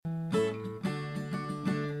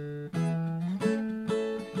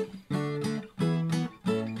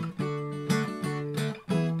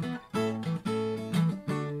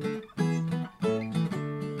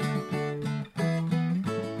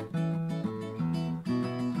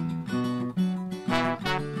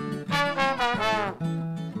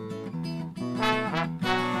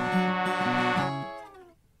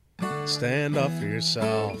stand up for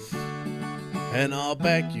yourself, and I'll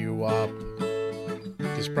back you up,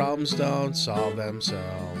 'cause problems don't solve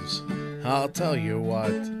themselves. I'll tell you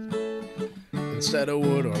what, instead of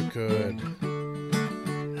would or could,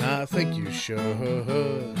 I think you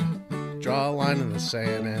should draw a line in the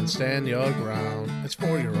sand and stand your ground. It's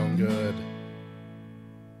for your own good.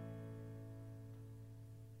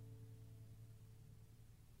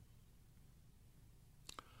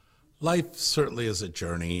 Life certainly is a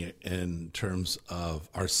journey in terms of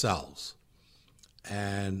ourselves.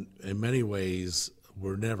 And in many ways,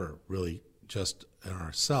 we're never really just in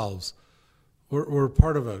ourselves. We're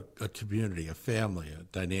part of a community, a family, a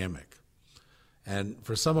dynamic. And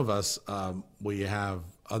for some of us, we have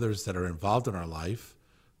others that are involved in our life.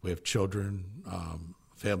 We have children,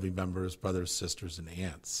 family members, brothers, sisters, and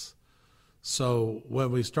aunts. So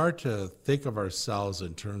when we start to think of ourselves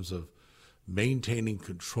in terms of maintaining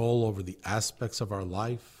control over the aspects of our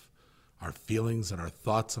life, our feelings and our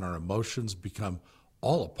thoughts and our emotions become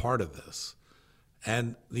all a part of this.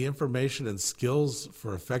 And the information and skills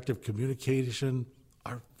for effective communication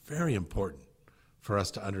are very important for us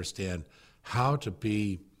to understand how to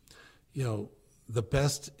be, the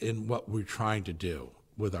best in what we're trying to do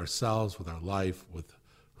with ourselves, with our life, with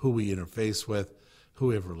who we interface with, who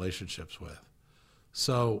we have relationships with.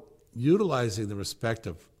 So utilizing the respect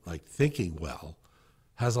of thinking well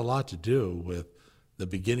has a lot to do with the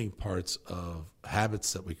beginning parts of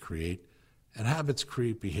habits that we create, and habits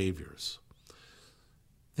create behaviors.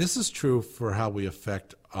 This is true for how we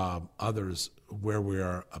affect others where we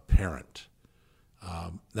are a parent.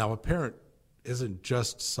 Now, a parent isn't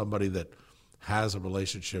just somebody that has a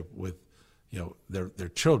relationship with their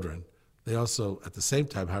children. They also, at the same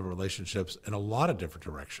time, have relationships in a lot of different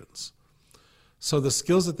directions. So the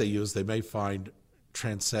skills that they use, they may find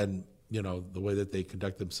transcend, the way that they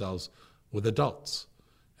conduct themselves with adults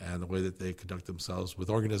and the way that they conduct themselves with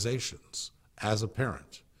organizations as a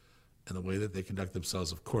parent and the way that they conduct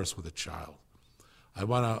themselves, of course, with a child. I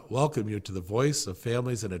want to welcome you to the Voice of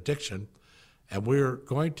Families and Addiction, and we're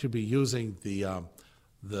going to be using the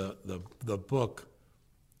book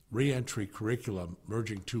Reentry Curriculum,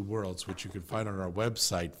 Merging Two Worlds, which you can find on our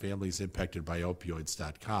website,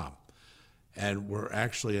 familiesimpactedbyopioids.com. And we're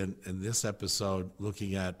actually, in this episode,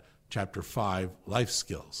 looking at Chapter 5, Life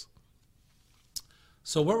Skills.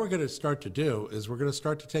 So what we're going to start to do is we're going to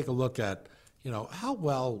start to take a look at, how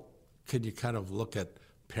well can you kind of look at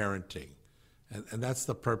parenting? And that's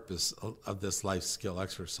the purpose of this life skill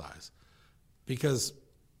exercise. Because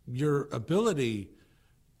your ability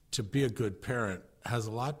to be a good parent has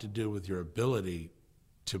a lot to do with your ability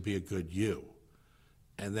to be a good you.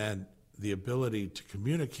 And then the ability to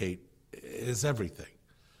communicate is everything.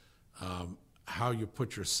 How you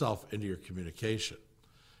put yourself into your communication,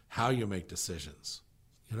 how you make decisions,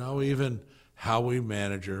 even how we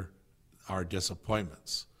manage our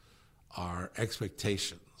disappointments, our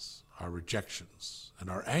expectations, our rejections, and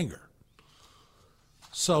our anger.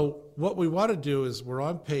 So what we want to do is we're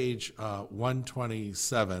on page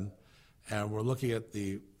 127, and we're looking at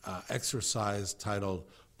the exercise titled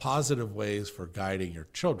Positive Ways for Guiding Your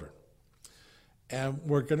Children. And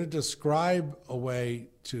we're going to describe a way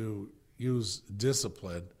to use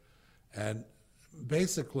discipline and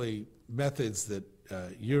basically methods that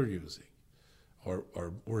you're using or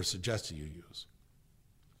we're suggesting you use.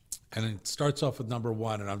 And it starts off with number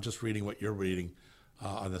 1, and I'm just reading what you're reading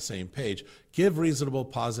on the same page. Give reasonable,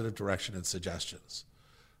 positive direction and suggestions.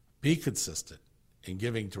 Be consistent in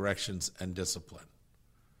giving directions and discipline.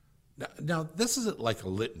 Now this isn't like a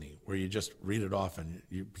litany where you just read it off and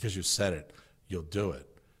because you said it, you'll do it.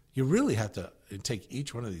 You really have to take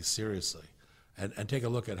each one of these seriously and take a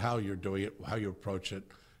look at how you're doing it, how you approach it,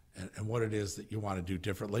 and what it is that you want to do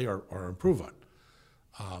differently or improve on.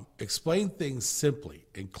 Explain things simply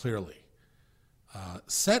and clearly.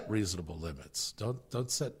 Set reasonable limits. Don't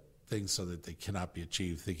set things so that they cannot be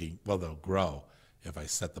achieved thinking, well, they'll grow if I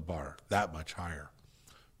set the bar that much higher.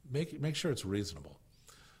 Make sure it's reasonable.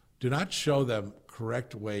 Do not show them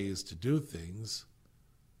correct ways to do things.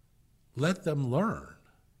 Let them learn.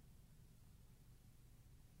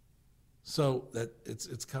 So that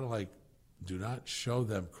it's kind of like, do not show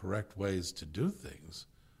them correct ways to do things.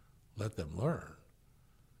 Let them learn.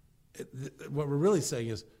 What we're really saying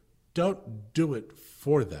is, don't do it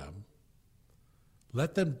for them.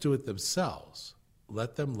 Let them do it themselves.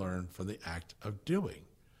 Let them learn from the act of doing.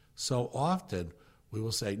 So often we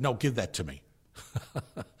will say, no, give that to me.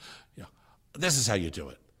 This is how you do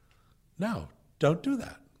it. No, don't do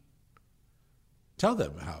that. Tell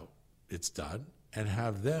them how it's done and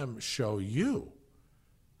have them show you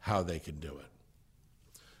how they can do it.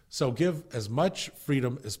 So give as much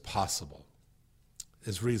freedom as possible,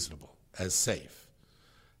 as reasonable, as safe.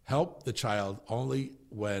 Help the child only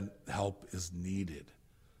when help is needed.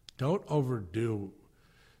 Don't overdo.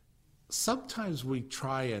 Sometimes we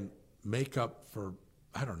try and make up for,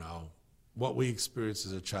 I don't know, what we experienced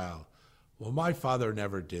as a child. Well, my father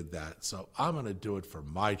never did that, so I'm going to do it for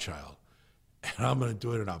my child. And I'm going to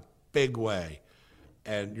do it in a big way.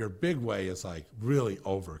 And your big way is like really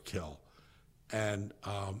overkill. And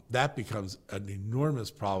that becomes an enormous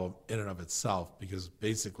problem in and of itself, because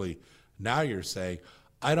basically now you're saying,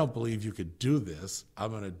 I don't believe you could do this.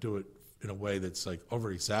 I'm going to do it in a way that's like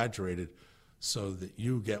over-exaggerated so that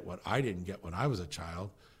you get what I didn't get when I was a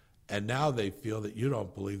child. And now they feel that you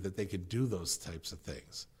don't believe that they can do those types of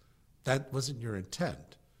things. That wasn't your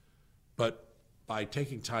intent. But by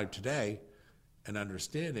taking time today and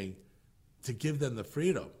understanding to give them the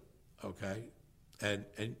freedom, okay? And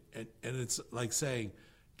it's like saying,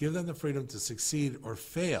 give them the freedom to succeed or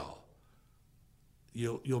fail.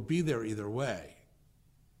 You'll be there either way.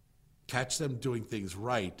 Catch them doing things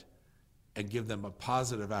right and give them a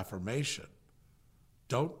positive affirmation.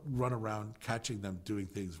 Don't run around catching them doing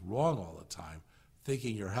things wrong all the time,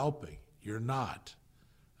 thinking you're helping. You're not,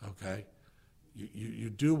 okay?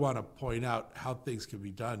 You do want to point out how things can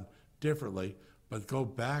be done differently, but go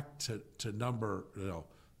back to number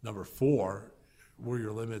 4, were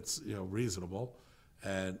your limits reasonable,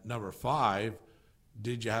 and number 5,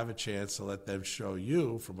 did you have a chance to let them show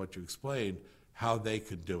you, from what you explained, how they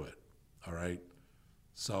could do it, all right?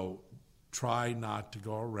 So try not to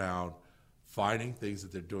go around finding things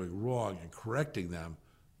that they're doing wrong and correcting them,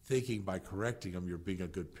 thinking by correcting them you're being a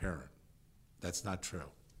good parent. That's not true,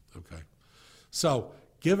 okay? So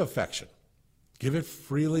give affection. Give it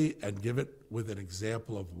freely and give it with an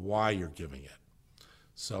example of why you're giving it.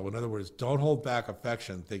 So in other words, don't hold back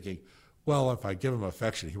affection thinking, well, if I give him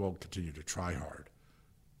affection, he won't continue to try hard.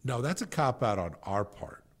 No, that's a cop-out on our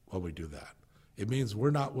part when we do that. It means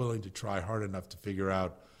we're not willing to try hard enough to figure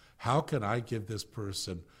out, how can I give this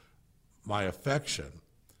person my affection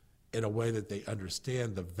in a way that they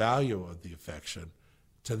understand the value of the affection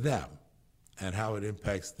to them and how it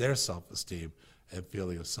impacts their self-esteem and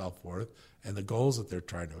feeling of self-worth and the goals that they're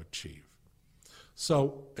trying to achieve.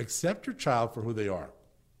 So accept your child for who they are.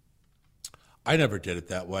 I never did it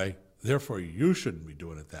that way, therefore you shouldn't be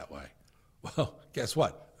doing it that way. Well, guess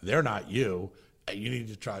what? They're not you, and you need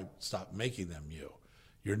to try stop making them you.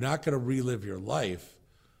 You're not going to relive your life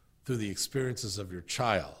through the experiences of your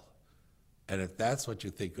child. And if that's what you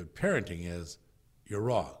think good parenting is, you're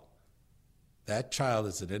wrong. That child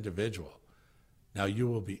is an individual. Now you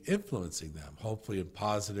will be influencing them, hopefully in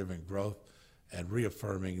positive and growth, and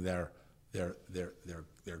reaffirming their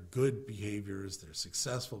good behaviors, their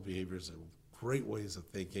successful behaviors, and great ways of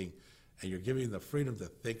thinking, and you're giving them the freedom to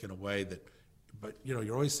think in a way that, but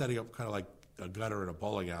you're always setting up kind of like a gutter in a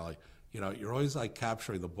bowling alley. You're always like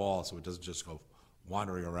capturing the ball so it doesn't just go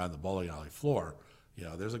wandering around the bowling alley floor.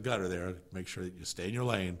 There's a gutter there. Make sure that you stay in your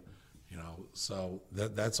lane. So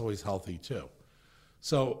that's always healthy too.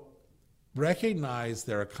 So recognize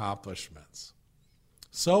their accomplishments.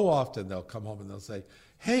 So often they'll come home and they'll say,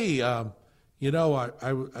 hey, I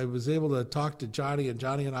was able to talk to Johnny, and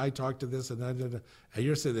Johnny and I talked to this, and then, and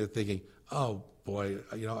you're sitting there thinking, oh boy,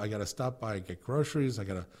 I got to stop by and get groceries. I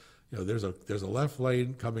got to, there's a left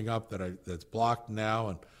lane coming up that's blocked now,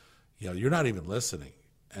 and you're not even listening,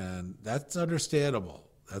 and that's understandable.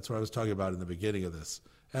 That's what I was talking about in the beginning of this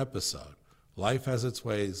episode. Life has its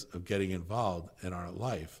ways of getting involved in our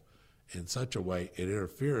life in such a way it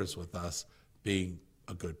interferes with us being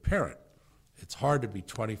a good parent. It's hard to be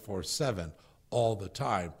 24/7 all the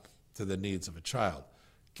time to the needs of a child.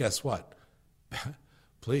 Guess what?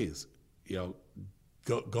 Please,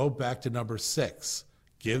 go back to number 6.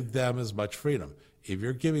 Give them as much freedom. If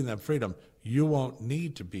you're giving them freedom, you won't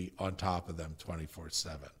need to be on top of them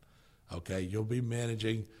 24/7. Okay? You'll be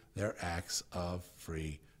managing their acts of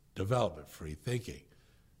free development, free thinking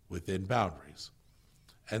within boundaries.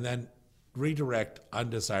 And then redirect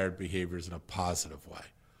undesired behaviors in a positive way.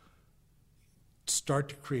 Start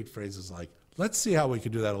to create phrases like, let's see how we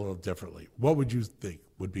can do that a little differently. What would you think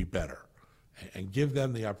would be better? And give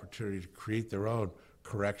them the opportunity to create their own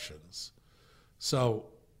corrections.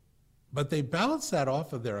 So, but they balance that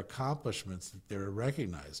off of their accomplishments that they're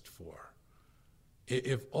recognized for.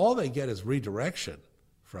 If all they get is redirection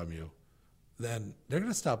from you, then they're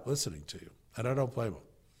going to stop listening to you, and I don't blame them.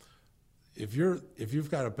 If you've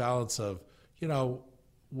got a balance of,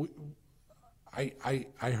 I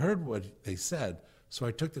heard what they said, so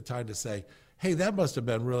I took the time to say, hey, that must have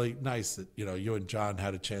been really nice that you and John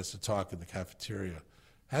had a chance to talk in the cafeteria.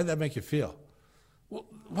 How did that make you feel? well,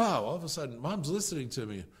 wow, all of a sudden, Mom's listening to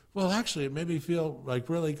me. Well, actually, it made me feel like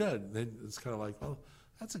really good. And then it's kind of like, well,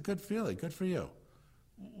 that's a good feeling. Good for you.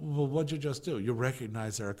 Well, what'd you just do? You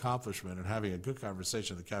recognize their accomplishment and having a good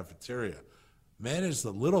conversation in the cafeteria. Manage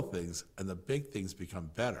the little things, and the big things become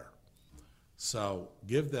better. So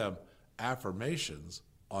give them affirmations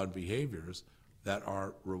on behaviors that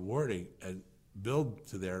are rewarding and build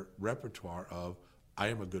to their repertoire of, I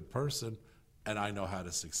am a good person, and I know how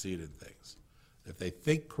to succeed in things. If they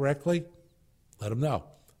think correctly, let them know.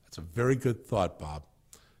 That's a very good thought, Bob.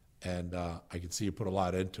 And I can see you put a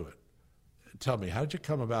lot into it. Tell me, how did you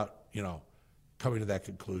come about, coming to that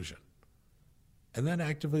conclusion? And then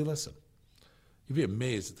actively listen. You'd be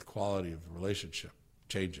amazed at the quality of the relationship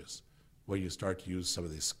changes when you start to use some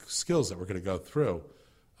of these skills that we're going to go through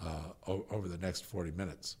over the next 40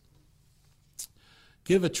 minutes.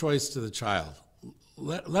 Give a choice to the child.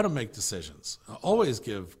 Let them make decisions. Always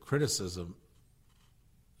give criticism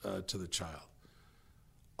to the child.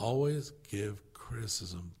 Always give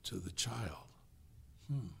criticism to the child.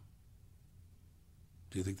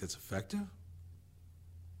 Do you think that's effective?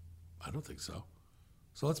 I don't think so.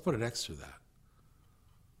 So let's put an X through that.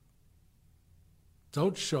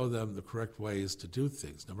 Don't show them the correct ways to do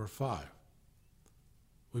things. Number 5.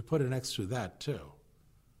 We put an X through that too.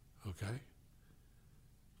 Okay?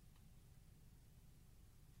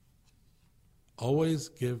 Always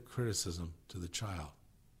give criticism to the child.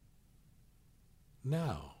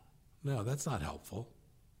 No, that's not helpful.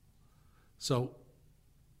 So,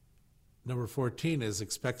 number 14 is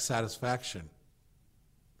expect satisfaction.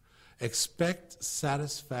 Expect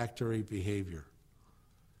satisfactory behavior.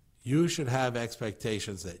 You should have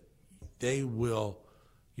expectations that they will,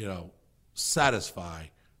 satisfy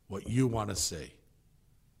what you want to see.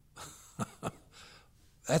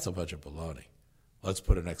 That's a bunch of baloney. Let's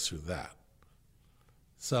put an X through that.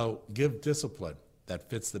 So give discipline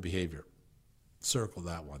that fits the behavior. Circle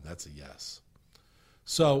that one. That's a yes.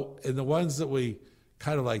 So in the ones that we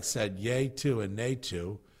kind of like said yay to and nay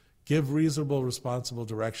to, give reasonable, responsible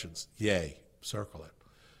directions. Yay. Circle it.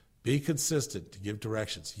 Be consistent to give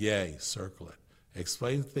directions. Yay. Circle it.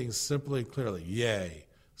 Explain things simply and clearly. Yay.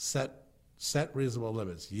 Set reasonable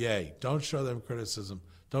limits. Yay. Don't show them criticism.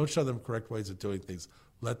 Don't show them correct ways of doing things.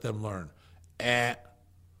 Let them learn.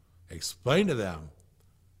 Explain to them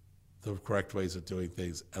the correct ways of doing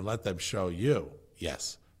things and let them show you.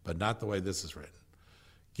 Yes, but not the way this is written.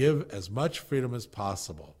 Give as much freedom as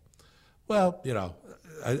possible. Well,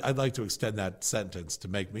 I'd like to extend that sentence to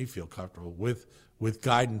make me feel comfortable with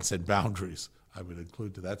guidance and boundaries. I would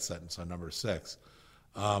include to that sentence on number 6.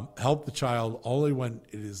 Help the child only when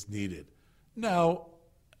it is needed. Now,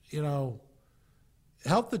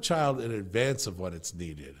 help the child in advance of when it's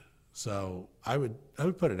needed. So I would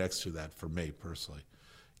put an X through that for me personally.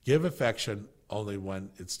 Give affection only when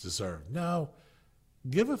it's deserved. No,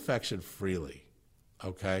 give affection freely.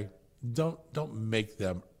 Okay? Don't make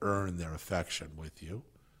them earn their affection with you.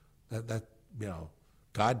 That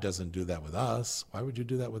God doesn't do that with us. Why would you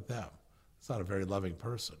do that with them? It's not a very loving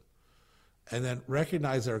person. And then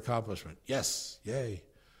recognize their accomplishment. Yes, yay.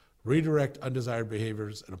 Redirect undesired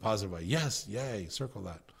behaviors in a positive way. Yes, yay. Circle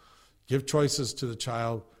that. Give choices to the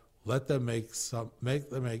child. Let them make some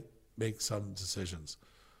decisions.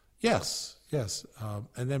 Yes. And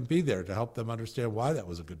then be there to help them understand why that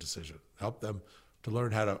was a good decision. Help them to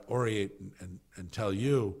learn how to orient and tell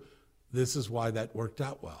you this is why that worked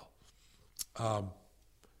out well.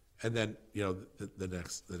 And then, the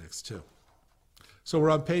next two. So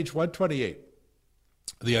we're on page 128,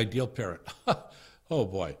 the ideal parent. Oh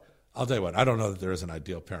boy, I'll tell you what, I don't know that there is an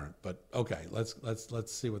ideal parent, but okay, let's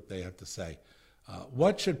see what they have to say.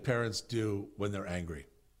 What should parents do when they're angry?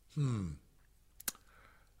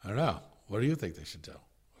 I don't know. What do you think they should do?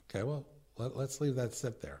 Okay, well, let's leave that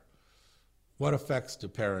sit there. What effects do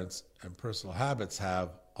parents and personal habits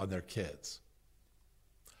have on their kids?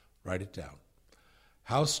 Write it down.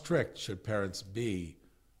 How strict should parents be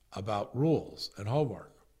about rules and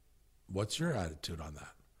homework? What's your attitude on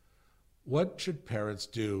that? What should parents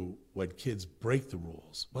do when kids break the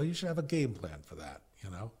rules? Well, you should have a game plan for that,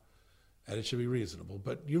 and it should be reasonable,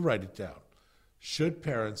 but you write it down. Should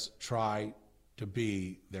parents try to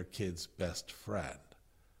be their kid's best friend?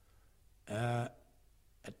 At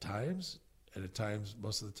times, and at times,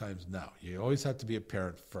 most of the times, no. You always have to be a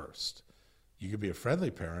parent first. You can be a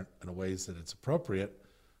friendly parent in ways that it's appropriate,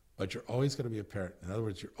 but you're always going to be a parent. In other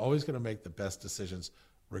words, you're always going to make the best decisions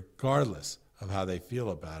regardless of how they feel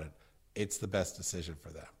about it. It's the best decision for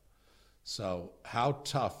them. So how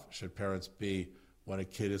tough should parents be when a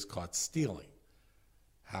kid is caught stealing?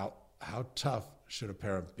 How tough should a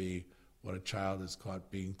parent be when a child is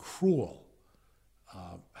caught being cruel?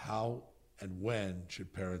 How and when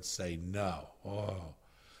should parents say no? Oh,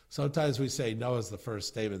 sometimes we say no as the first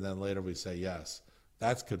statement, then later we say yes.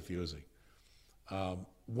 That's confusing.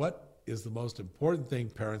 What is the most important thing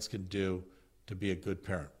parents can do to be a good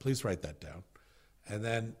parent? Please write that down. And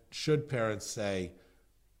then, should parents say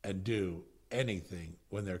and do anything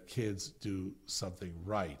when their kids do something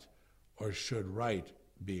right, or should right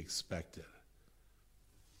be expected?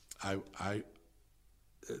 It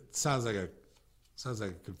sounds like a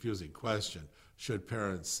confusing question. Should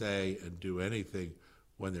parents say and do anything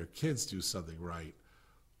when their kids do something right,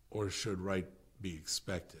 or should right be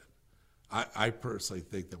expected? I personally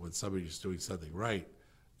think that when somebody's doing something right,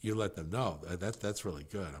 you let them know. That's really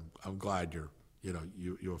good. I'm glad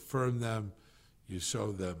you affirm them, you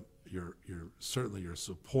show them certainly your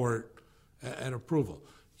support and approval.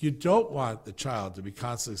 You don't want the child to be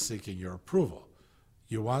constantly seeking your approval.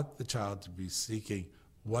 You want the child to be seeking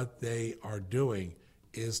what they are doing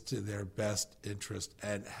is to their best interest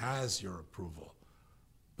and has your approval,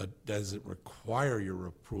 but doesn't require your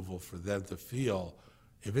approval for them to feel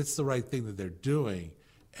if it's the right thing that they're doing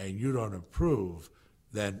and you don't approve,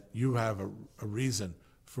 then you have a reason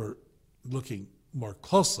for looking more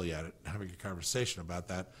closely at it and having a conversation about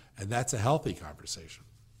that, and that's a healthy conversation.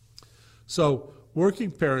 So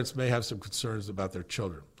working parents may have some concerns about their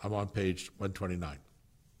children. I'm on page 129.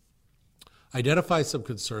 Identify some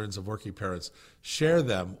concerns of working parents, share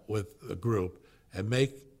them with a group, and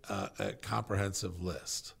make a comprehensive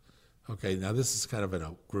list. Okay, now this is kind of in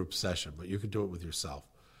a group session, but you can do it with yourself.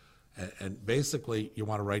 And basically, you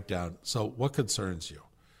want to write down, so what concerns you?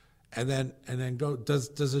 And then go,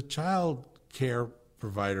 does a child care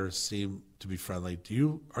provider seem to be friendly?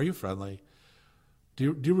 Are you friendly?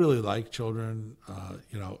 Do you really like children?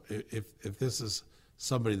 If this is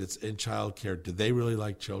somebody that's in child care, do they really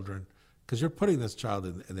like children? Because you're putting this child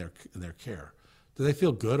in their care. Do they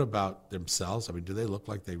feel good about themselves? I mean, do they look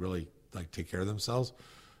like they really take care of themselves?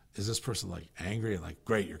 Is this person angry and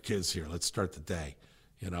great, your kid's here, let's start the day?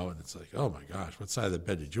 And it's oh my gosh, what side of the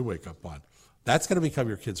bed did you wake up on? That's going to become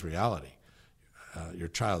your kid's reality, your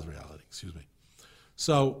child's reality, excuse me.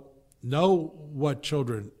 So know what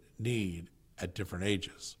children need at different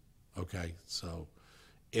ages, okay? So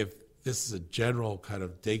if this is a general kind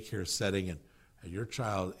of daycare setting and your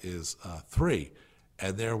child is 3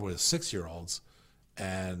 and there was 6-year-olds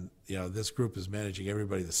and this group is managing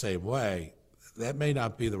everybody the same way, that may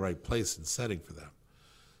not be the right place and setting for them.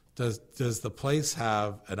 Does the place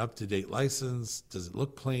have an up-to-date license? Does it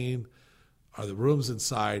look clean? Are the rooms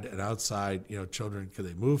inside and outside, children, can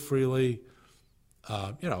they move freely?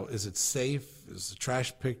 Is it safe? Is the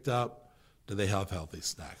trash picked up? Do they have healthy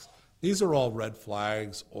snacks? These are all red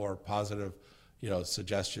flags or positive,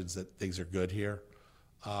 suggestions that things are good here.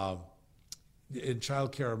 In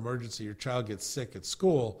child care emergency, your child gets sick at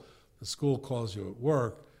school, the school calls you at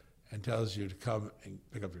work and tells you to come and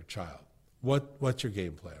pick up your child. What's your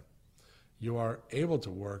game plan? You are able to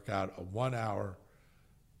work out a 1 hour,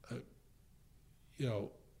 you're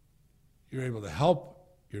able to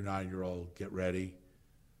help your 9-year-old get ready.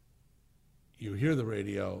 You hear the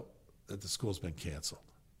radio that the school's been canceled.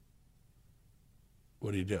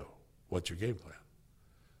 What do? What's your game plan?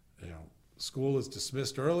 School is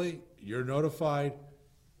dismissed early, you're notified.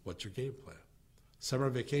 What's your game plan? Summer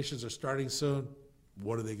vacations are starting soon.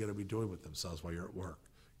 What are they going to be doing with themselves while you're at work?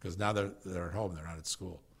 Because now they're at home, they're not at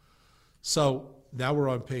school. So now we're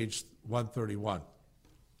on page 131.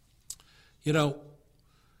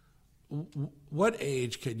 What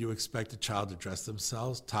age can you expect a child to dress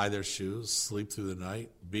themselves, tie their shoes, sleep through the night,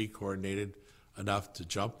 be coordinated enough to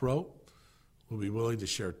jump rope, will be willing to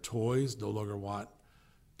share toys, no longer want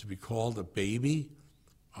to be called a baby?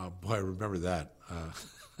 Boy, I remember that.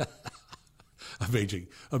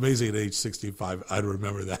 Amazing at age 65, I'd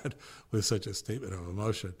remember that with such a statement of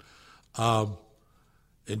emotion.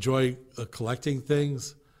 Enjoy collecting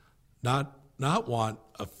things, not want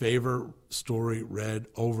a favorite story read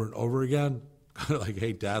over and over again.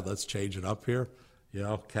 Hey, Dad, let's change it up here.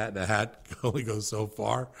 Cat in a Hat only goes so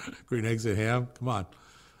far. Green eggs and ham, come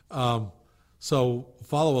on. So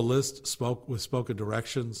follow a list with spoken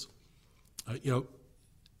directions.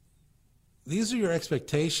 These are your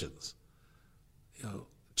expectations.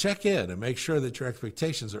 Check in and make sure that your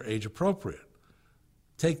expectations are age appropriate.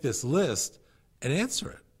 Take this list and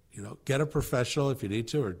answer it. Get a professional if you need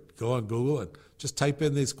to, or go on Google and just type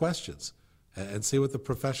in these questions and see what the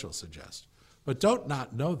professional suggests. But don't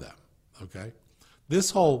not know them, okay?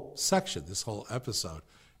 This whole section, this whole episode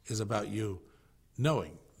is about you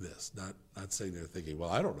knowing this, not sitting there thinking,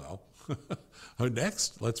 well, I don't know.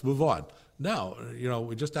 Next, let's move on. No,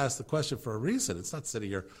 we just asked the question for a reason. It's not sitting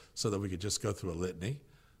here so that we could just go through a litany.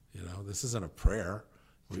 This isn't a prayer.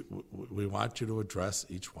 We want you to address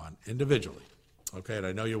each one individually. Okay, and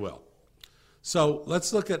I know you will. So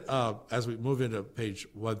let's look at, as we move into page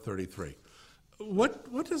 133,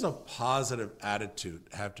 what does a positive attitude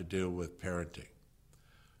have to do with parenting?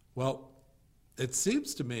 Well, it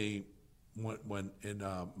seems to me when in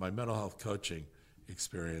my mental health coaching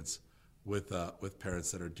experience with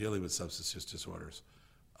parents that are dealing with substance use disorders,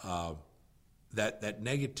 that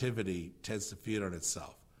negativity tends to feed on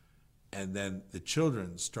itself. And then the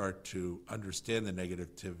children start to understand the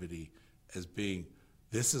negativity as being,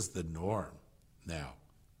 this is the norm now.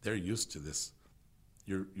 They're used to this.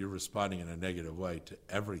 You're responding in a negative way to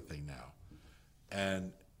everything now.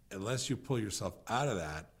 And unless you pull yourself out of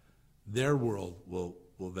that, their world will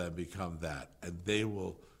then become that. And they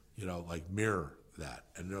will, mirror that.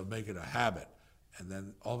 And they'll make it a habit. And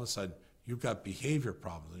then all of a sudden, you've got behavior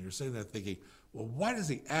problems. And you're sitting there thinking, well, why does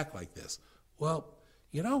he act like this? Well,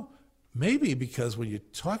 maybe because when you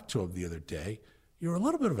talked to him the other day, you were a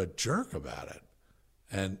little bit of a jerk about it.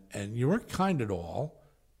 And you weren't kind at all,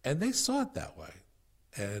 and they saw it that way.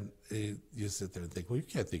 And you sit there and think, well, you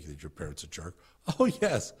can't think that your parent's a jerk. Oh,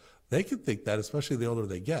 yes, they can think that, especially the older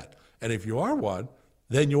they get. And if you are one,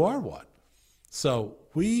 then you are one. So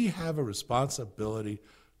we have a responsibility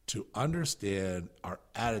to understand our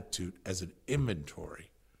attitude as an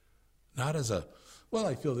inventory, not as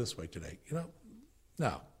I feel this way today.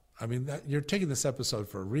 No. I mean, you're taking this episode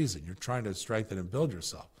for a reason. You're trying to strengthen and build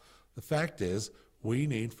yourself. The fact is, we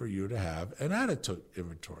need for you to have an attitude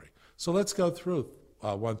inventory. So let's go through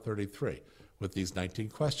 133 with these 19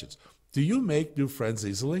 questions. Do you make new friends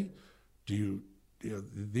easily? Do you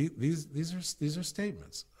these are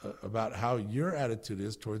statements about how your attitude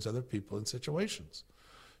is towards other people in situations.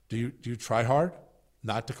 Do you try hard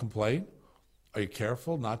not to complain? Are you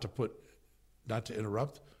careful not to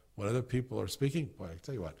interrupt when other people are speaking? Boy, I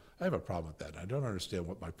tell you what, I have a problem with that. I don't understand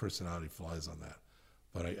what my personality flaw is on that.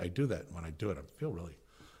 But I do that, and when I do it, I feel really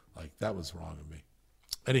like that was wrong of me.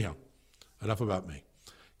 Anyhow, enough about me.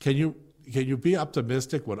 Can you be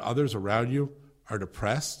optimistic when others around you are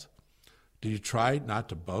depressed? Do you try not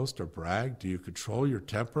to boast or brag? Do you control your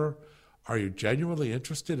temper? Are you genuinely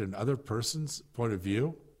interested in other person's point of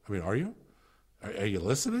view? I mean, are you? Are you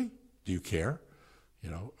listening? Do you care?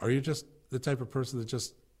 Are you just the type of person that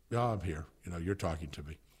just, I'm here. You're talking to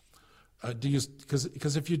me.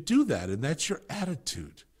 Because if you do that and that's your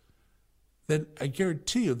attitude, then I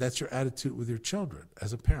guarantee you that's your attitude with your children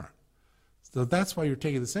as a parent. So that's why you're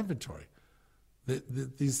taking this inventory.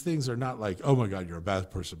 These things are not like, oh my God, you're a bad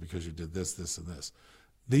person because you did this, this, and this.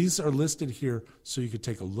 These are listed here so you can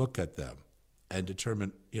take a look at them and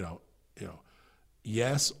determine,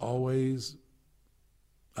 yes, always,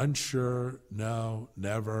 unsure, no,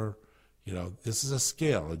 never. This is a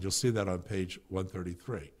scale, and you'll see that on page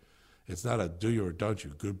 133. It's not a do you or don't you,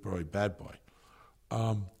 good boy, bad boy.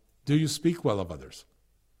 Do you speak well of others?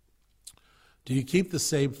 Do you keep the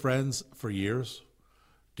same friends for years?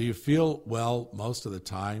 Do you feel well most of the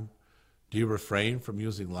time? Do you refrain from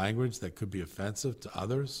using language that could be offensive to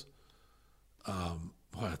others?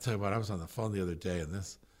 Boy, I'll tell you what, I was on the phone the other day, and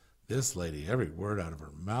this lady, every word out of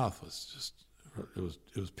her mouth was just,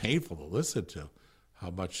 it was painful to listen to how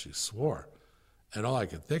much she swore. And all I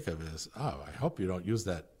can think of is, I hope you don't use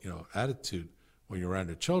that, attitude when you're around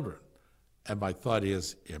your children. And my thought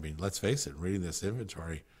is, let's face it, reading this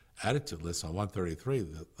inventory attitude list on 133,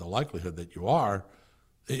 the likelihood that you are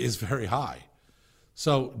is very high.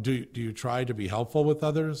 So do you try to be helpful with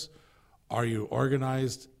others? Are you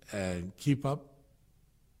organized and keep up?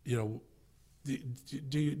 Do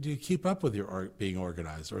you keep up with your being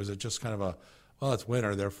organized? Or is it just kind of it's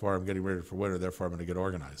winter, therefore I'm getting ready for winter, therefore I'm going to get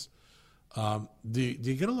organized? Do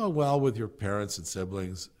you get along well with your parents and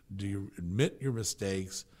siblings? Do you admit your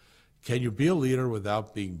mistakes? Can you be a leader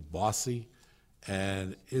without being bossy?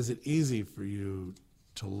 And is it easy for you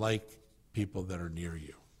to like people that are near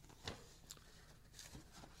you?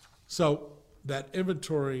 So that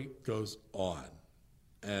inventory goes on.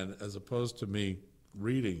 And as opposed to me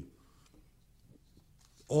reading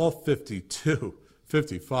all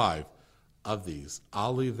 55 of these,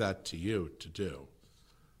 I'll leave that to you to do.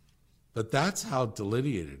 But that's how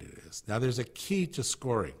delineated it is. Now, there's a key to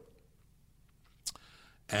scoring.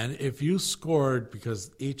 And if you scored,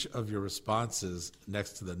 because each of your responses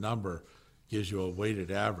next to the number gives you a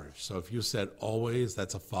weighted average. So if you said always,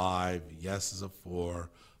 that's a 5, yes is a 4,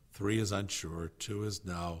 3 is unsure, 2 is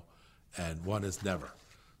no, and 1 is never.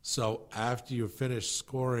 So after you finish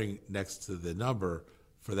scoring next to the number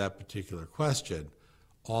for that particular question,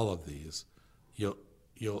 all of these,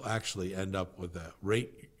 you'll actually end up with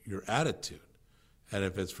rate your attitude. And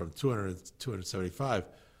if it's from 200 to 275,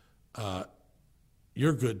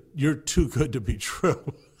 you're good. You're too good to be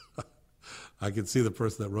true. I can see the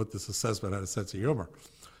person that wrote this assessment had a sense of humor.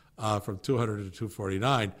 From 200 to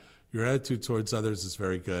 249, your attitude towards others is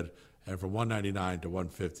very good. And from 199 to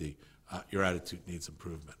 150, your attitude needs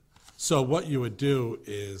improvement. So what you would do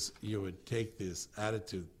is you would take this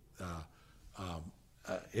attitude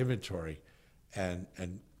inventory and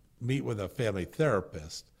meet with a family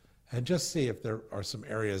therapist and just see if there are some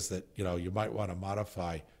areas that you might want to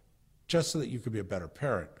modify just so that you can be a better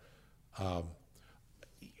parent.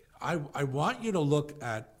 I want you to look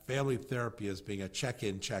at family therapy as being a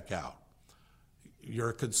check-in, check-out. You're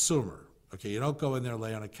a consumer. Okay, you don't go in there,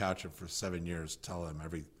 lay on a couch, and for 7 years tell them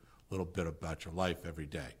every little bit about your life every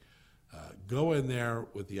day. Go in there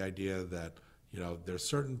with the idea that there's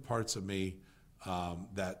certain parts of me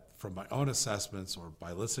that, from my own assessments, or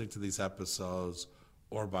by listening to these episodes,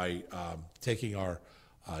 or by taking our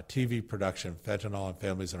TV production, Fentanyl and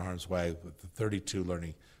Families in Harm's Way, with the 32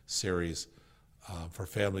 learning series for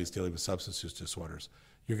families dealing with substance use disorders,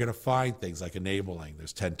 you're going to find things like enabling.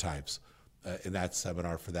 There's 10 types in that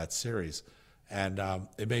seminar for that series. And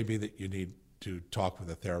it may be that you need to talk with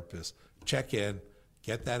a therapist, check in,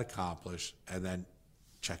 get that accomplished, and then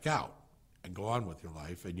check out and go on with your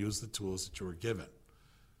life and use the tools that you were given.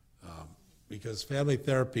 Because family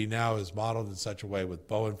therapy now is modeled in such a way with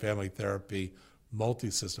Bowen family therapy,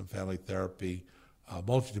 multi-system family therapy,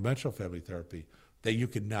 multidimensional family therapy, that you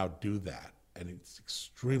can now do that, and it's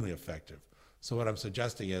extremely effective. So what I'm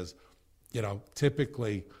suggesting is,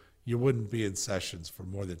 typically you wouldn't be in sessions for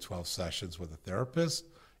more than 12 sessions with a therapist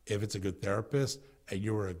if it's a good therapist and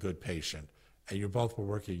you were a good patient and you both were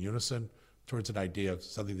working in unison towards an idea of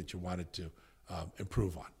something that you wanted to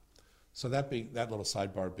improve on. So that little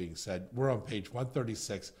sidebar being said, we're on page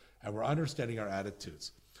 136 and we're understanding our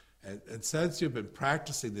attitudes. And since you've been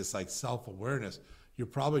practicing this like self-awareness, you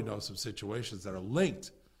probably know some situations that are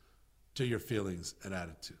linked to your feelings and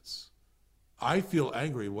attitudes. I feel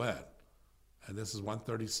angry when, and this is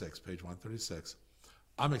 136, page 136,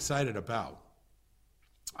 I'm excited about,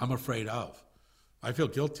 I'm afraid of, I feel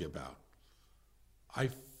guilty about, I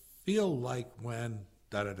feel like when,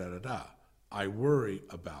 da-da-da-da-da, I worry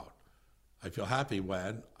about, I feel happy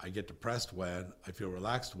when, I get depressed when, I feel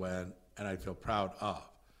relaxed when, and I feel proud of.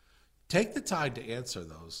 Take the time to answer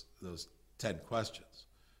those 10 questions.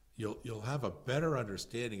 You'll have a better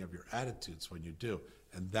understanding of your attitudes when you do,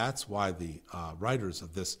 and that's why the writers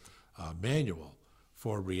of this manual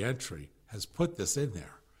for reentry has put this in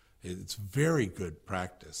there. It's very good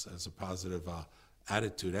practice as a positive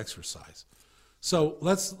attitude exercise. So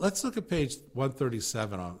let's look at page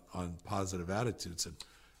 137 on positive attitudes,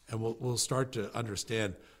 and we'll start to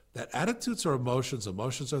understand that attitudes are emotions,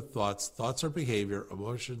 emotions are thoughts, thoughts are behavior,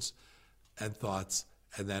 emotions and thoughts,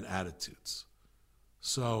 and then attitudes.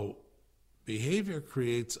 So behavior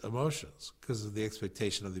creates emotions because of the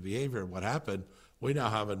expectation of the behavior and what happened. We now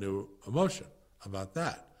have a new emotion about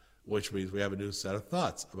that, which means we have a new set of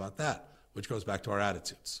thoughts about that, which goes back to our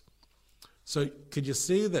attitudes. So could you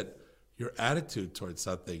see that your attitude towards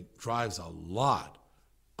something drives a lot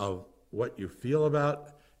of what you feel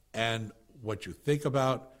about and what you think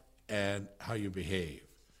about and how you behave?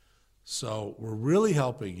 So we're really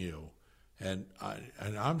helping you, and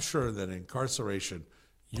I'm sure that in incarceration,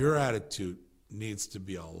 your attitude needs to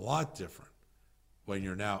be a lot different when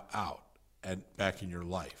you're now out and back in your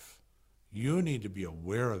life. You need to be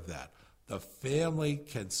aware of that. The family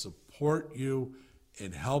can support you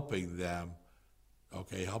in helping them,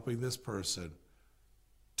 helping this person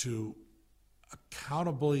to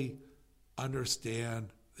accountably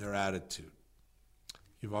understand their attitude.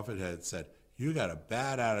 You've often had said, you got a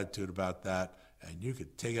bad attitude about that, and you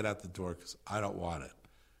could take it out the door because I don't want it.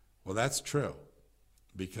 Well, that's true,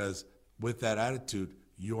 because with that attitude,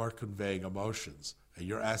 you are conveying emotions, and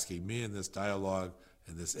you're asking me in this dialogue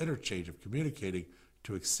and this interchange of communicating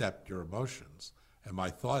to accept your emotions. And my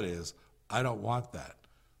thought is, I don't want that.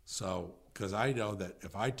 So, because I know that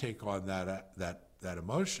if I take on that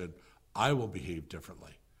emotion, I will behave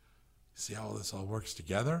differently. See how this all works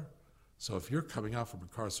together? So if you're coming out from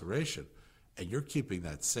incarceration and you're keeping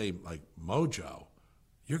that same mojo,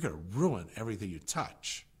 you're going to ruin everything you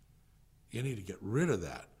touch. You need to get rid of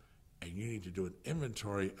that, and you need to do an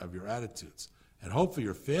inventory of your attitudes. And hopefully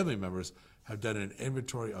your family members have done an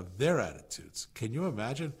inventory of their attitudes. Can you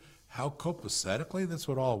imagine how copacetically this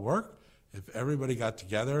would all work if everybody got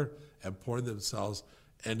together and poured themselves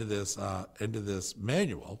into this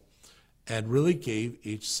manual and really gave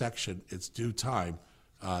each section its due time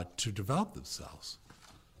to develop themselves?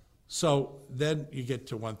 So then you get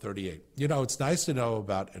to 138. It's nice to know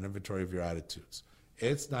about an inventory of your attitudes.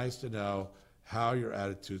 It's nice to know how your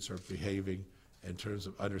attitudes are behaving in terms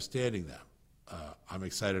of understanding them. I'm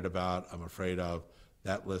excited about, I'm afraid of,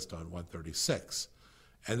 that list on 136.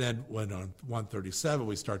 And then when on 137,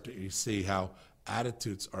 we start to see how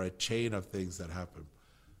attitudes are a chain of things that happen.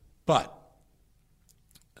 But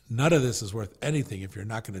none of this is worth anything if you're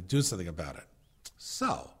not going to do something about it.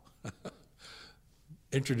 So,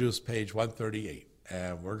 introduce page 138,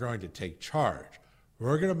 and we're going to take charge.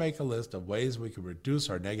 We're going to make a list of ways we can reduce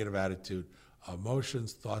our negative attitude,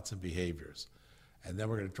 emotions, thoughts, and behaviors. And then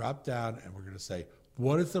we're going to drop down and we're going to say,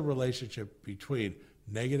 what is the relationship between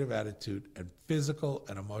negative attitude and physical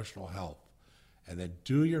and emotional health? And then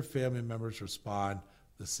do your family members respond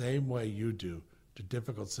the same way you do to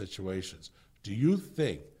difficult situations? Do you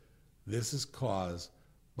think this is caused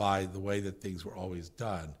by the way that things were always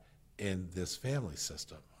done in this family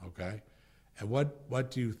system, okay? And what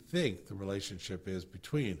do you think the relationship is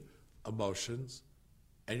between emotions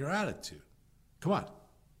and your attitude? Come on,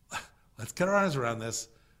 let's get our arms around this.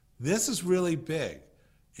 This is really big.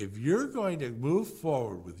 If you're going to move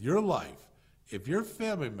forward with your life, if your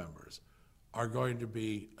family members are going to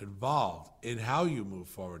be involved in how you move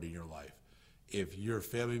forward in your life, if your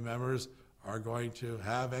family members are going to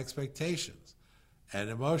have expectations and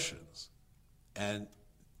emotions and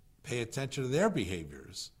pay attention to their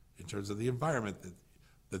behaviors in terms of the environment that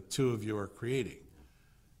the two of you are creating,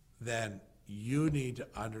 then you need to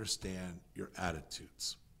understand your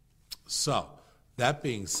attitudes. So, that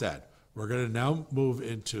being said, we're going to now move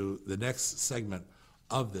into the next segment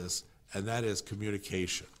of this, and that is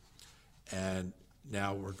communication. And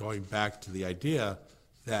now we're going back to the idea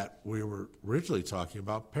that we were originally talking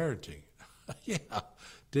about parenting. Yeah,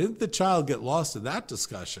 didn't the child get lost in that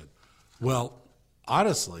discussion? Well,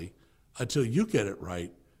 honestly, until you get it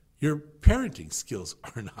right, your parenting skills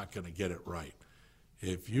are not going to get it right.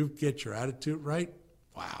 If you get your attitude right,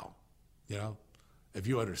 wow. If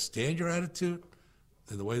you understand your attitude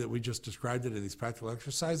in the way that we just described it in these practical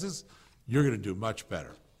exercises, you're going to do much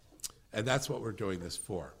better. And that's what we're doing this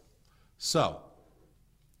for. So,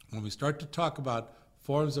 when we start to talk about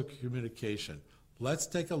forms of communication, let's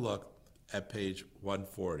take a look at page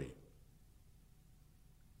 140.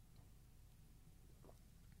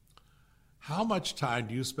 How much time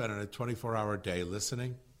do you spend in a 24-hour day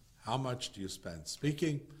listening? How much do you spend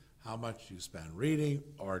speaking? How much do you spend reading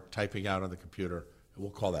or typing out on the computer? And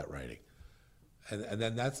we'll call that writing. And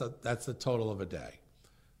then that's the total of a day.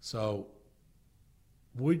 So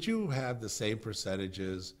would you have the same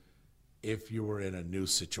percentages if you were in a new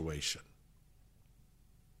situation?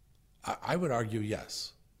 I would argue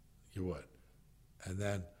yes, you would. And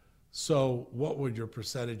then, so what would your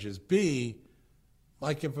percentages be,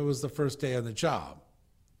 like if it was the first day on the job?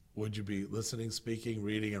 Would you be listening, speaking,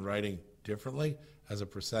 reading, and writing differently as a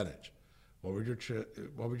percentage? What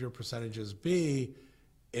would your percentages be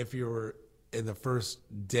if you were in the first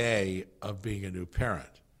day of being a new parent?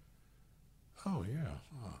 Oh, yeah.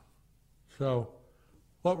 Huh. So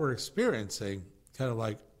what we're experiencing kind of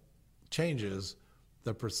like changes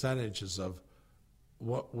the percentages of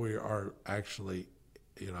what we are actually,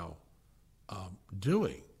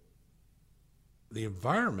 doing. The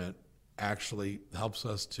environment actually helps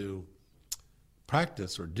us to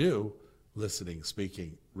practice or do listening,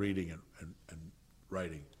 speaking, reading, and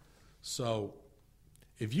writing. So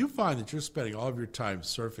if you find that you're spending all of your time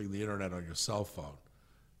surfing the internet on your cell phone,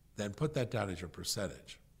 then put that down as your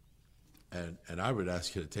percentage. And I would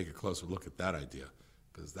ask you to take a closer look at that idea,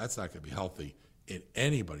 because that's not going to be healthy in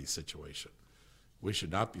anybody's situation. We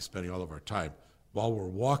should not be spending all of our time while we're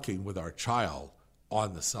walking with our child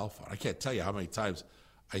on the cell phone. I can't tell you how many times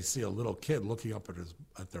I see a little kid looking up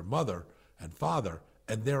at their mother and father,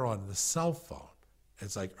 and they're on the cell phone.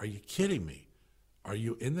 It's like, are you kidding me? Are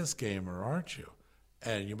you in this game or aren't you?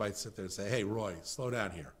 And you might sit there and say, hey, Roy, slow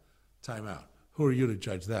down here. Time out. Who are you to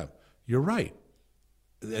judge them? You're right.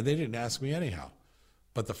 And they didn't ask me anyhow.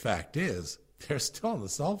 But the fact is, they're still on the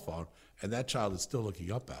cell phone, and that child is still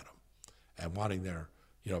looking up at them and wanting their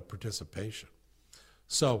participation.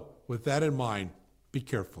 So with that in mind, be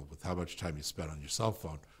careful with how much time you spend on your cell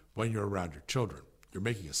phone when you're around your children. You're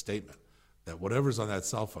making a statement that whatever's on that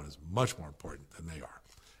cell phone is much more important than they are.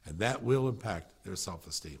 And that will impact their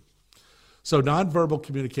self-esteem. So nonverbal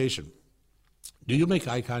communication. Do you make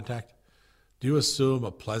eye contact? Do you assume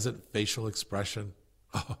a pleasant facial expression?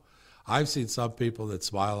 Oh, I've seen some people that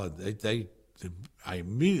smile and I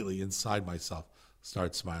immediately inside myself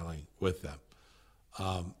start smiling with them.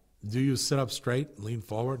 Do you sit up straight and lean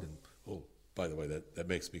forward? And oh, by the way, that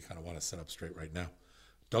makes me kind of want to sit up straight right now.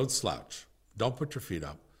 Don't slouch. Don't put your feet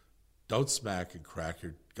up. Don't smack and crack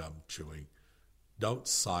your gum chewing. Don't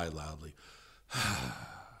sigh loudly.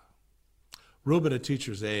 Reuben, a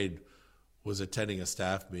teacher's aide, was attending a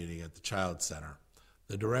staff meeting at the Child Center.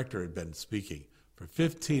 The director had been speaking for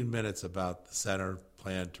 15 minutes about the center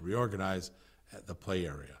plan to reorganize at the play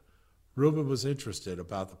area. Reuben was interested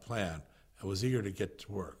about the plan and was eager to get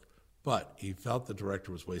to work, but he felt the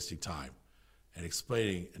director was wasting time and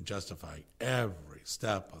explaining and justifying every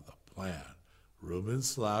step of the plan. Reuben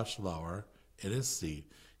slouched lower in his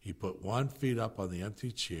seat. He put 1 foot up on the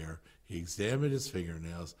empty chair. He examined his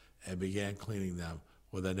fingernails and began cleaning them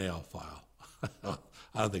with a nail file. I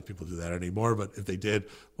don't think people do that anymore, but if they did,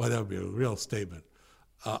 well, that would be a real statement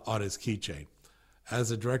on his keychain. As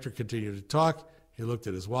the director continued to talk, he looked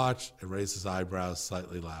at his watch and raised his eyebrows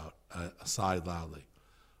slightly aside loudly.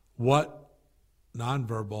 What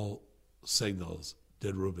nonverbal signals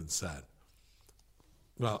did Reuben send?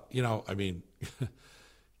 Well,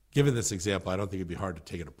 given this example, I don't think it'd be hard to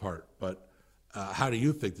take it apart, but how do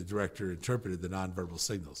you think the director interpreted the nonverbal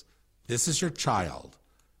signals? This is your child.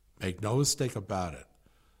 Make no mistake about it.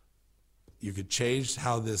 You could change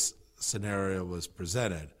how this scenario was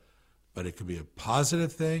presented, but it could be a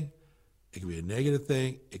positive thing, it could be a negative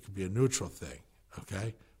thing, it could be a neutral thing,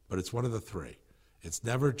 okay? But it's one of the three. It's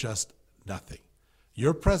never just nothing.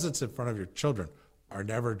 Your presence in front of your children are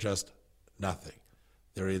never just nothing.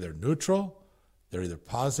 They're either neutral, they're either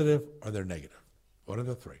positive, or they're negative. One of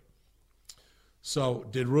the three. So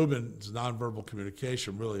did Reuben's nonverbal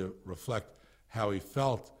communication really reflect how he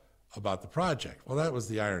felt about the project? Well, that was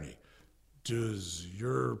the irony. Does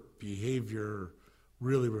your behavior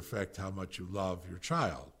really reflect how much you love your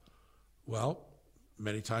child? Well,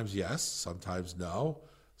 many times yes, sometimes no,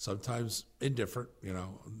 sometimes indifferent,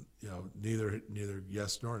 neither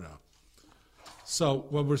yes nor no. So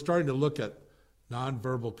when we're starting to look at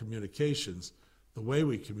nonverbal communications, the way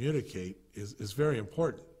we communicate is very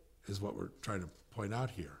important, is what we're trying to point out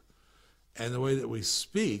here. And the way that we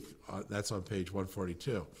speak, that's on page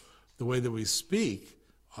 142, the way that we speak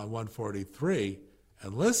on 143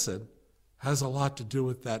 and listen has a lot to do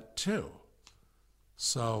with that too.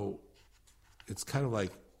 So it's kind of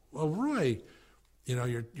like, well, Roy,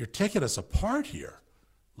 you're taking us apart here,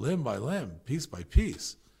 limb by limb, piece by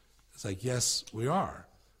piece. It's like, yes, we are.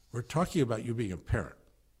 We're talking about you being a parent.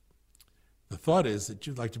 The thought is that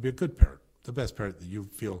you'd like to be a good parent, the best parent that you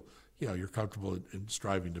feel you're comfortable in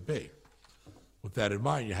striving to be. With that in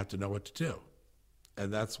mind, you have to know what to do.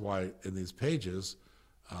 And that's why in these pages,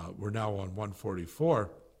 we're now on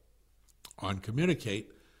 144 on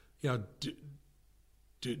communicate. Do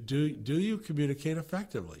you communicate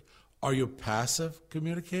effectively? Are you a passive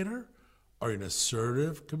communicator? Are you an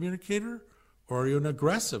assertive communicator? Or are you an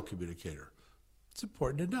aggressive communicator? It's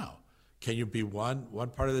important to know. Can you be one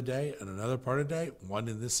part of the day and another part of the day, one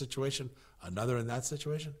in this situation, another in that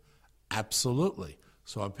situation? Absolutely.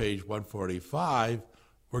 So on page 145,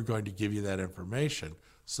 we're going to give you that information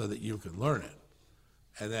so that you can learn it.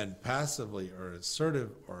 And then passively or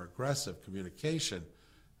assertive or aggressive communication,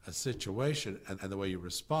 a situation, and the way you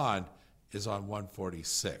respond is on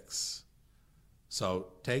 146. So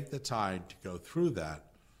take the time to go through that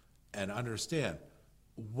and understand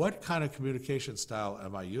what kind of communication style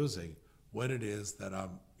am I using when it is that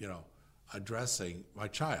I'm, addressing my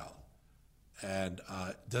child. And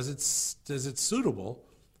does it suitable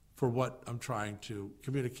for what I'm trying to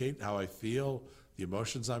communicate, how I feel, the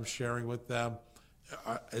emotions I'm sharing with them?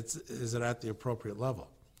 Is it at the appropriate level?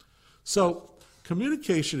 So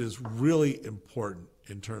communication is really important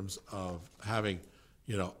in terms of having,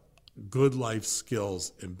 good life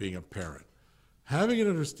skills in being a parent. Having an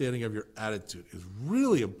understanding of your attitude is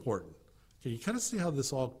really important. Okay, you kind of see how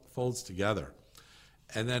this all folds together.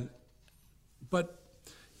 And then, but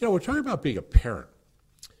we're talking about being a parent.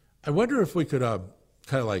 I wonder if we could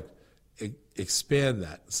kind of like expand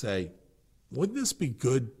that and say, wouldn't this be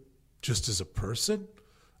good just as a person,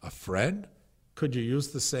 a friend? Could you use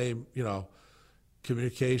the same,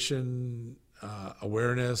 communication,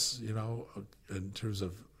 awareness, in terms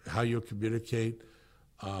of how you communicate?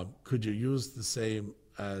 Could you use the same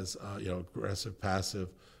as, aggressive, passive,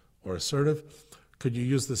 or assertive? Could you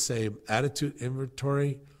use the same attitude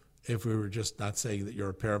inventory if we were just not saying that you're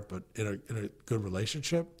a parent, but in a good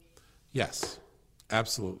relationship? Yes,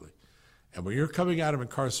 absolutely. And when you're coming out of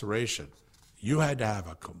incarceration, you had to have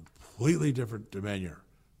a completely different demeanor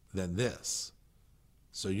than this.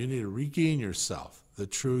 So you need to regain yourself, the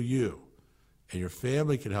true you. And your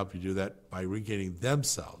family can help you do that by regaining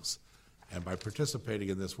themselves. And by participating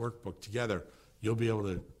in this workbook together, you'll be able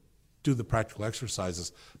to do the practical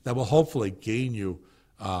exercises that will hopefully gain you,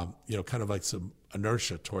 kind of like some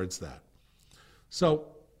inertia towards that. So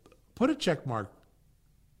put a check mark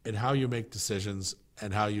in how you make decisions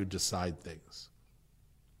and how you decide things.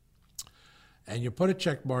 And you put a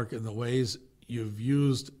check mark in the ways you've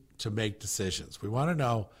used to make decisions. We want to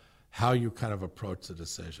know how you kind of approach the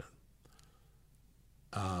decision.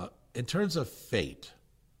 In terms of fate,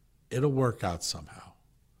 it'll work out somehow.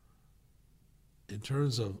 In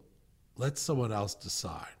terms of let someone else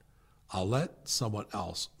decide, I'll let someone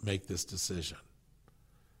else make this decision.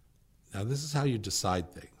 Now, this is how you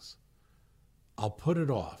decide things. I'll put it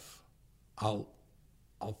off. I'll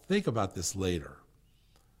think about this later.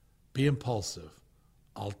 Be impulsive.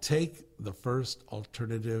 I'll take the first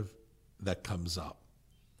alternative that comes up.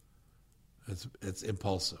 It's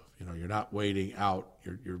impulsive. You know, you're not waiting out.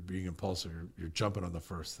 You're being impulsive. You're jumping on the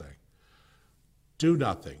first thing. Do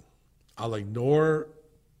nothing. I'll ignore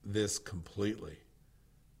this completely.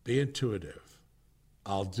 Be intuitive.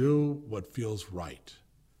 I'll do what feels right.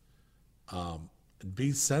 And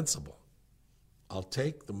be sensible. I'll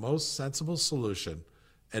take the most sensible solution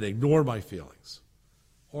and ignore my feelings.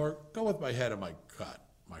 Or go with my head and my gut,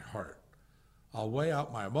 my heart. I'll weigh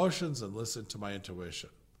out my emotions and listen to my intuition.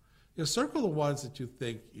 You circle the ones that you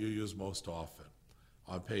think you use most often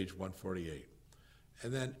on page 148.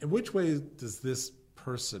 And then, in which way does this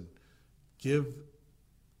person give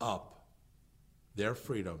up their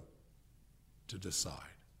freedom to decide?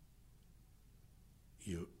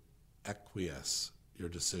 You acquiesce your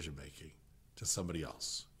decision-making to somebody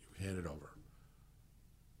else. You hand it over.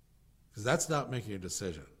 Because that's not making a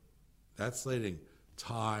decision. That's letting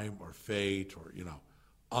time or fate or,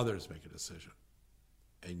 others make a decision.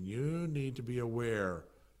 And you need to be aware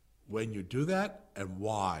when you do that and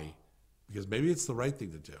why. Because maybe it's the right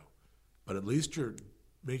thing to do. But at least you're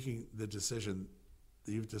making the decision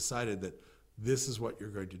that you've decided that this is what you're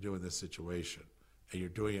going to do in this situation. And you're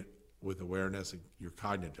doing it with awareness and you're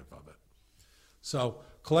cognitive of it. So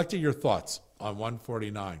collecting your thoughts on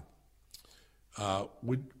 149.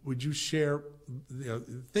 Would you share,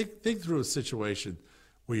 think through a situation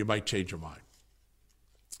where you might change your mind.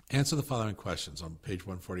 Answer the following questions on page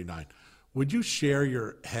 149. Would you share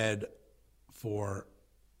your head for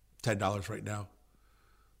 $10 right now?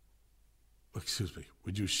 Excuse me.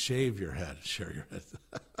 Would you shave your head? Share your head.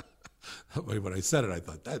 When I said it, I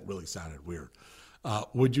thought that really sounded weird.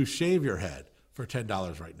 Would you shave your head for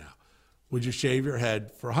 $10 right now? Would you shave your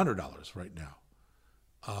head for $100 right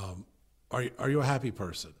now? Are you a happy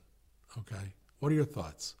person? Okay. What are your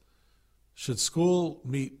thoughts? Should school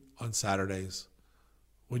meet on Saturdays?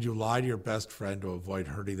 Would you lie to your best friend to avoid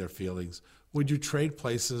hurting their feelings? Would you trade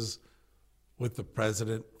places with the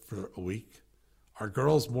president for a week? Are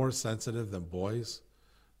girls more sensitive than boys?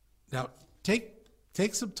 Now, take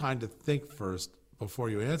some time to think first before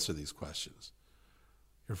you answer these questions.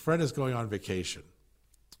 Your friend is going on vacation,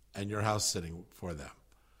 and you're house sitting for them.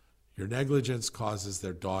 Your negligence causes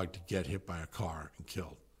their dog to get hit by a car and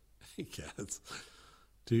killed. Cats.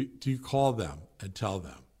 Do you call them and tell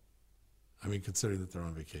them? I mean, considering that they're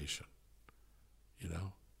on vacation.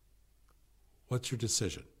 What's your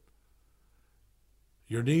decision?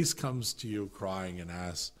 Your niece comes to you crying and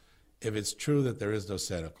asks if it's true that there is no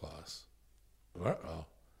Santa Claus. Uh-oh.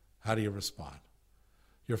 How do you respond?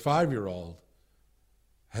 Your 5-year-old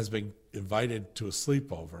has been invited to a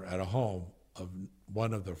sleepover at a home of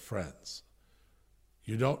one of their friends.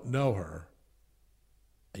 You don't know her,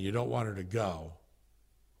 and you don't want her to go.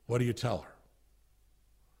 What do you tell her?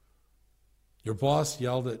 Your boss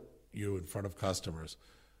yelled at you in front of customers.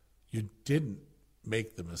 You didn't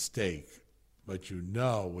make the mistake, but you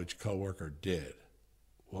know which coworker did.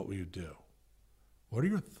 What will you do? What are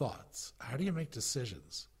your thoughts? How do you make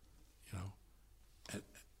decisions?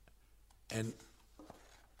 And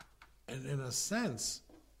in a sense,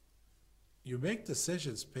 you make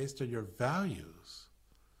decisions based on your values,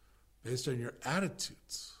 based on your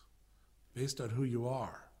attitudes, based on who you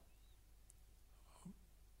are.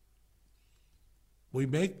 We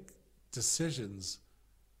make decisions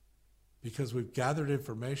because we've gathered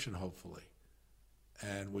information, hopefully,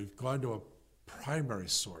 and we've gone to a primary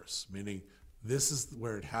source, meaning this is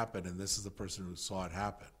where it happened and this is the person who saw it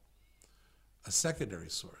happen. A secondary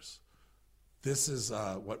source. This is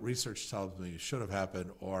what research tells me should have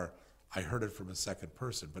happened, or I heard it from a second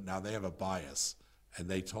person, but now they have a bias and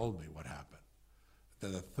they told me what happened.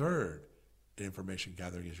 Then the third information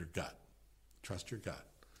gathering is your gut. Trust your gut.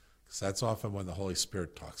 Because that's often when the Holy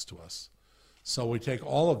Spirit talks to us. So we take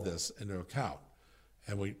all of this into account,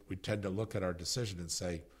 and we tend to look at our decision and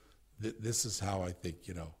say, this is how I think,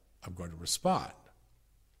 I'm going to respond.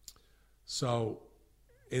 So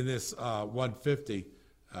in this 150,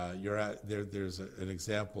 there's an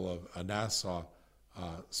example of a Nassau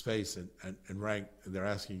space and rank, and they're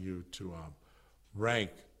asking you to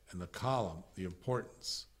rank in the column the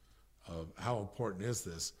importance of how important is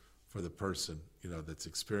this for the person, that's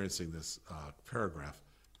experiencing this paragraph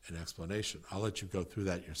and explanation. I'll let you go through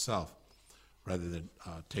that yourself rather than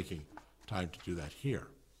taking time to do that here.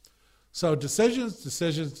 So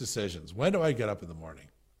decisions. When do I get up in the morning?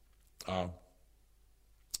 What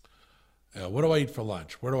do I eat for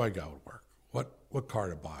lunch? Where do I go to work? What car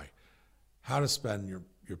to buy? How to spend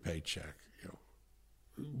your paycheck?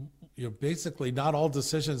 Basically not all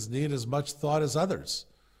decisions need as much thought as others.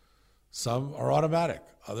 Some are automatic.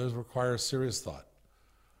 Others require serious thought.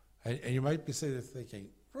 And you might be sitting there thinking,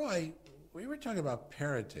 Roy, we were talking about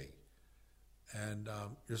parenting, and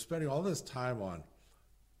you're spending all this time on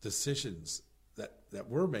decisions that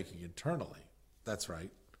we're making internally. That's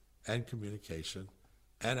right. And communication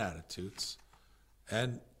and attitudes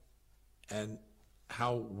and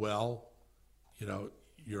how well,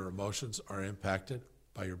 your emotions are impacted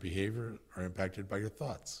by your behavior, are impacted by your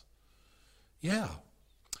thoughts. Yeah.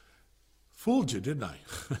 Fooled you, didn't I?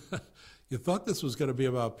 You thought this was going to be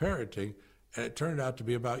about parenting, and it turned out to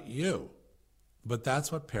be about you. But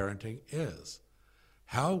that's what parenting is.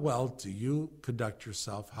 How well do you conduct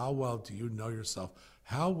yourself? How well do you know yourself?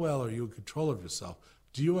 How well are you in control of yourself?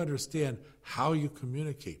 Do you understand how you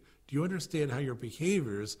communicate? Do you understand how your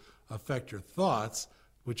behaviors affect your thoughts,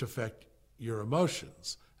 which affect your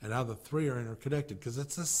emotions, and how the three are interconnected? Because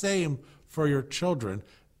it's the same for your children.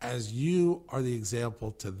 As you are the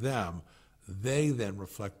example to them, they then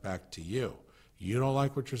reflect back to you. You don't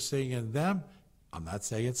like what you're seeing in them? I'm not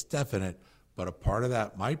saying it's definite, but a part of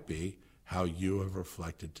that might be how you have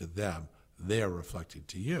reflected to them. They are reflecting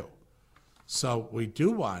to you. So we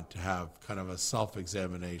do want to have kind of a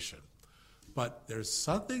self-examination. But there's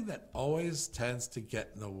something that always tends to get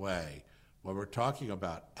in the way when we're talking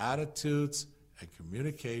about attitudes and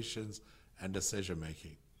communications and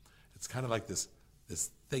decision-making. It's kind of like this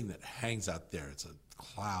thing that hangs out there. It's a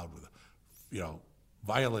cloud with,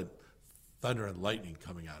 violent thunder and lightning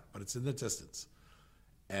coming out, but it's in the distance.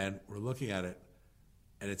 And we're looking at it,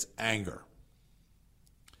 and it's anger.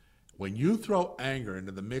 When you throw anger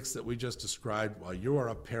into the mix that we just described while you are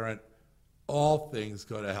a parent, all things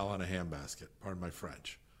go to hell in a handbasket, pardon my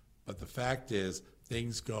French. But the fact is,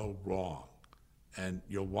 things go wrong. And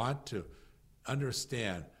you'll want to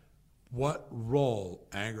understand what role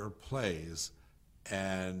anger plays.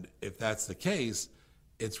 And if that's the case,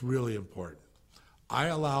 it's really important. I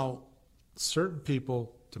allow certain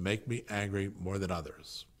people to make me angry more than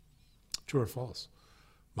others. True or false?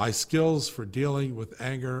 My skills for dealing with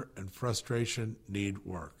anger and frustration need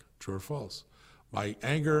work. True or false? My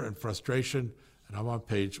anger and frustration, and I'm on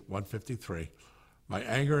page 153, my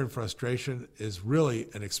anger and frustration is really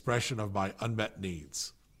an expression of my unmet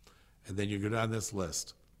needs. And then you go down this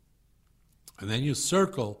list. And then you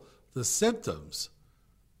circle the symptoms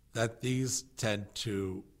that these tend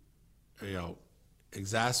to,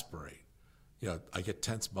 exasperate. I get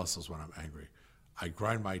tense muscles when I'm angry. I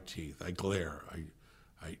grind my teeth. I glare.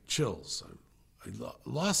 I chills.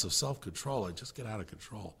 Loss of self-control. I just get out of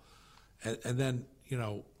control. And then,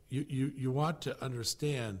 you want to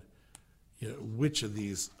understand, which of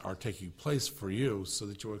these are taking place for you so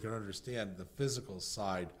that you can understand the physical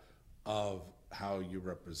side of how you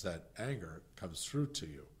represent anger comes through to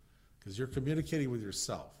you. Because you're communicating with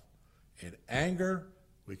yourself. In anger,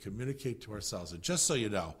 we communicate to ourselves. And just so you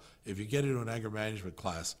know, if you get into an anger management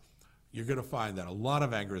class, you're going to find that a lot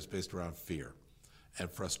of anger is based around fear and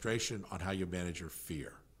frustration on how you manage your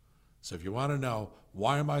fear. So if you want to know,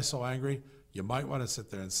 why am I so angry? You might want to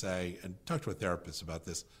sit there and say, and talk to a therapist about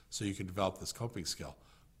this so you can develop this coping skill.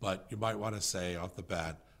 But you might want to say off the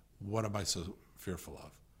bat, what am I so fearful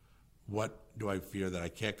of? What do I fear that I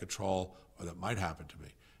can't control or that might happen to me?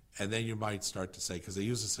 And then you might start to say, because they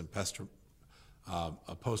use this in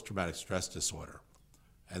a post-traumatic stress disorder,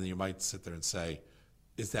 and then you might sit there and say,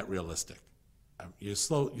 is that realistic? You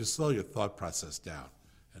slow your thought process down,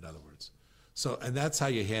 in other words. So, and that's how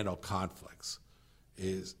you handle conflicts,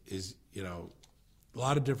 is a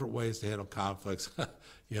lot of different ways to handle conflicts.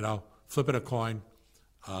 Flipping a coin,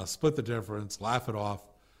 split the difference, laugh it off.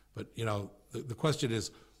 But, the question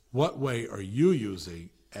is, what way are you using?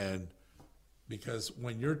 And because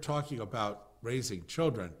when you're talking about raising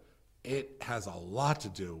children, it has a lot to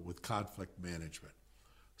do with conflict management.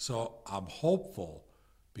 So I'm hopeful,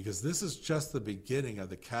 because this is just the beginning of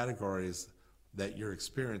the categories that you're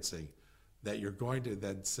experiencing, that you're going to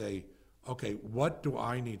then say, okay, what do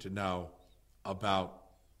I need to know about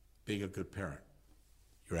being a good parent?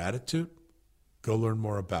 Your attitude? Go learn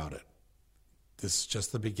more about it. This is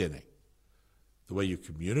just the beginning. The way you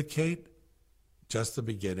communicate, just the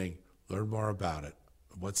beginning. Learn more about it.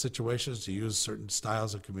 What situations do you use certain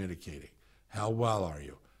styles of communicating? How well are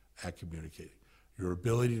you at communicating? Your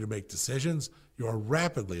ability to make decisions. You are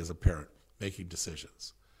rapidly, as a parent, making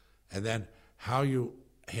decisions. And then how you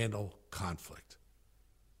handle conflict.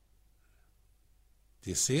 Do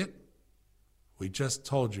you see it? We just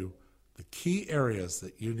told you the key areas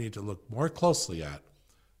that you need to look more closely at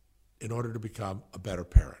in order to become a better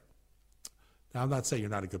parent. Now, I'm not saying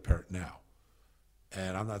you're not a good parent now.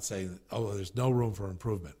 And I'm not saying, oh, there's no room for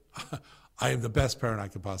improvement. I am the best parent I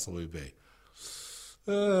could possibly be.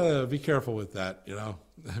 Be careful with that, you know.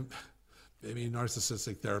 Maybe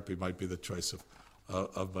narcissistic therapy might be the choice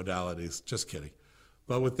of modalities. Just kidding.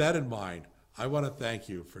 But with that in mind, I want to thank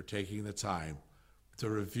you for taking the time to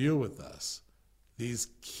review with us these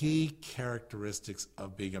key characteristics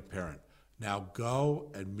of being a parent. Now go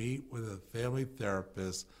and meet with a family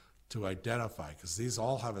therapist to identify, because these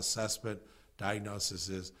all have assessment,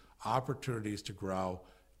 diagnoses, opportunities to grow,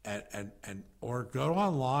 and or go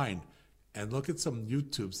online and look at some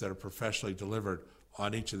YouTubes that are professionally delivered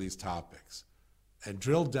on each of these topics and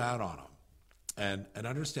drill down on them and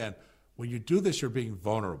understand when you do this, you're being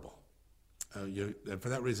vulnerable. And for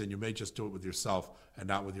that reason, you may just do it with yourself and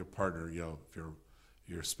not with your partner, you know, if you're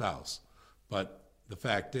your spouse. But the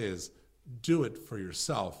fact is, do it for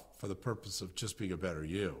yourself for the purpose of just being a better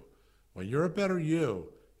you. When you're a better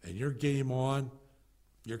you and you're game on,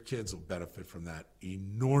 your kids will benefit from that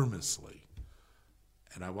enormously.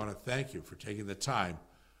 And I want to thank you for taking the time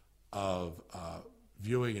of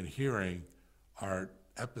viewing and hearing our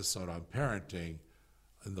episode on parenting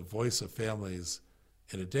and the voice of families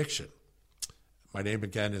in addiction. My name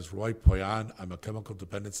again is Roy Poyan. I'm a chemical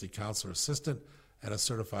dependency counselor assistant and a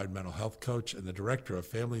certified mental health coach and the director of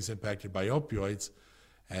Families Impacted by Opioids.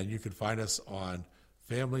 And you can find us on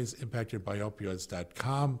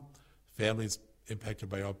familiesimpactedbyopioids.com,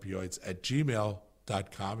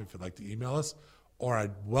 familiesimpactedbyopioids@gmail.com if you'd like to email us, or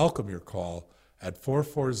I'd welcome your call at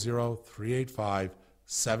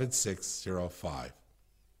 440-385-7605.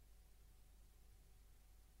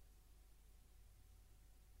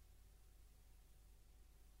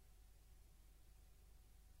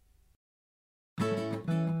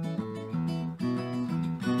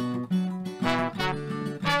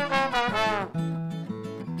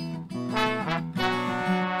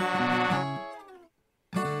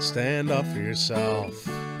 Stand up for yourself,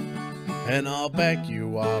 and I'll back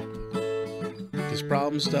you up, 'cause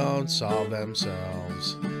problems don't solve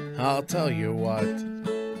themselves. I'll tell you what,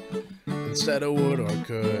 instead of would or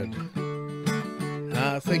could,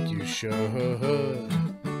 I think you should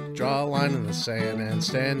draw a line in the sand and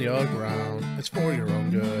stand your ground. It's for your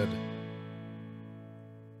own good.